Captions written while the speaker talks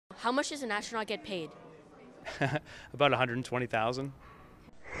How much does an astronaut get paid? About 120,000.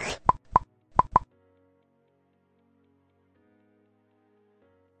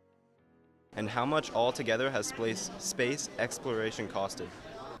 And how much altogether has space exploration costed?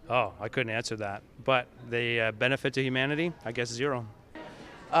 Oh, I couldn't answer that. But the benefit to humanity, I guess, zero.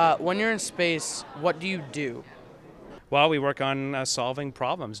 When you're in space, what do you do? Well, we work on solving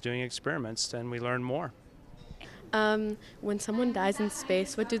problems, doing experiments, and we learn more. When someone dies in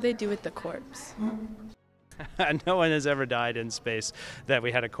space, what do they do with the corpse? No one has ever died in space that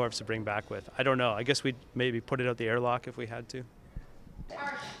we had a corpse to bring back with. I don't know. I guess we'd maybe put it out the airlock if we had to.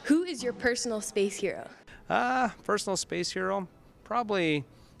 Who is your personal space hero? Personal space hero? Probably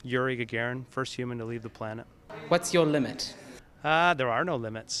Yuri Gagarin, first human to leave the planet. What's your limit? There are no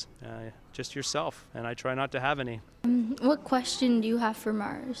limits. Just yourself, and I try not to have any. What question do you have for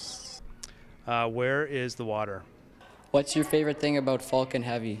Mars? Where is the water? What's your favorite thing about Falcon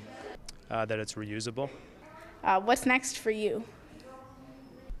Heavy? That it's reusable. What's next for you?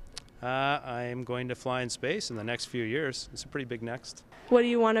 I'm going to fly in space in the next few years. It's a pretty big next. What do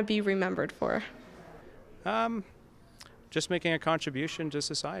you want to be remembered for? Just making a contribution to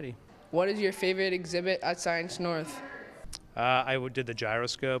society. What is your favorite exhibit at Science North? Did the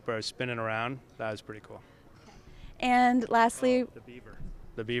gyroscope where I was spinning around. That was pretty cool. And lastly, the beaver.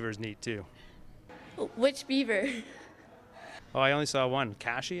 The beaver's neat too. Which beaver? Oh, I only saw one.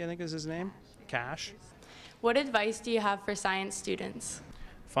 Kashi, I think is his name. Cash. What advice do you have for science students?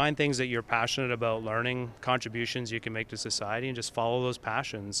 Find things that you're passionate about learning, contributions you can make to society, and just follow those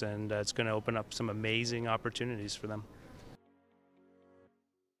passions, and it's going to open up some amazing opportunities for them.